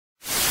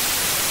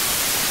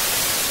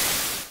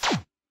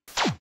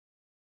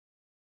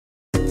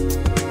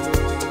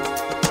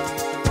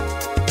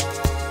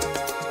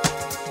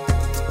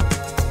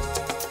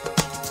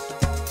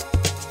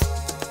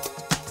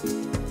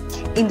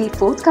the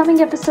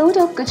forthcoming episode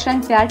of Kuch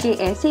and Pyaar ke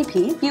Aise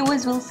bhi,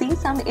 viewers will see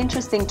some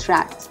interesting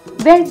tracks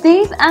where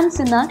Dev and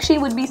Sonakshi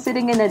would be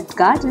sitting in a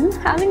garden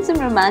having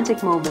some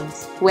romantic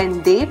moments when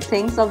Dev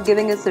thinks of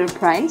giving a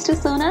surprise to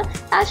Sona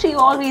as she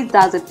always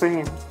does it for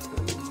him.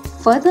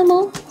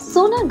 Furthermore,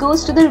 Sona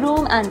goes to the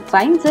room and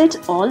finds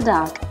it all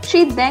dark.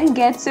 She then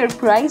gets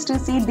surprised to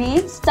see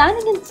Dev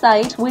standing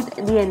inside with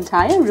the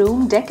entire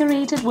room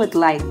decorated with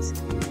lights.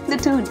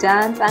 The two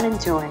dance and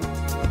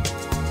enjoy.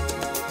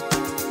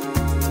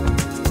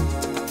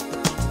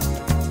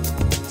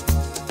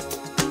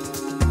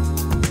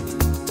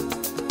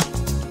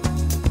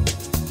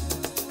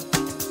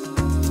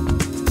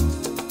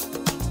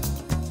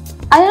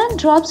 Ayan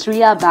drops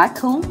Riya back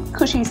home.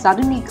 Khushi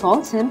suddenly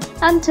calls him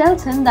and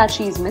tells him that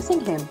she is missing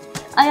him.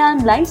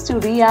 Ayan lies to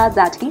Riya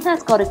that he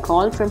has got a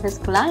call from his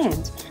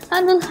client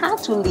and will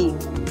have to leave.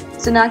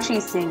 Sonakshi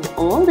is seeing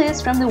all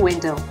this from the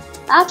window.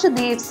 After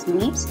Dev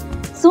sleeps,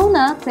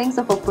 Sona thinks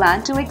of a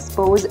plan to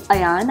expose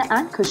Ayan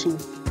and Khushi.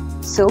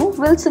 So,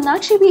 will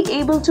Sonakshi be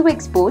able to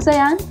expose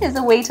Ayan? Is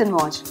a wait and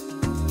watch.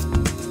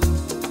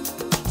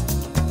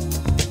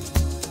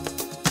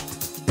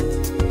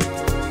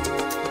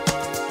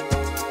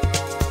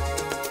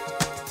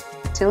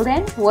 Till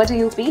then, what do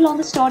you feel on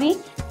the story?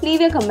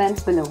 Leave your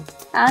comments below.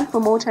 And for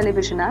more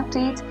television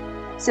updates,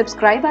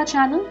 subscribe our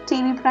channel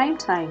TV Prime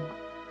Time.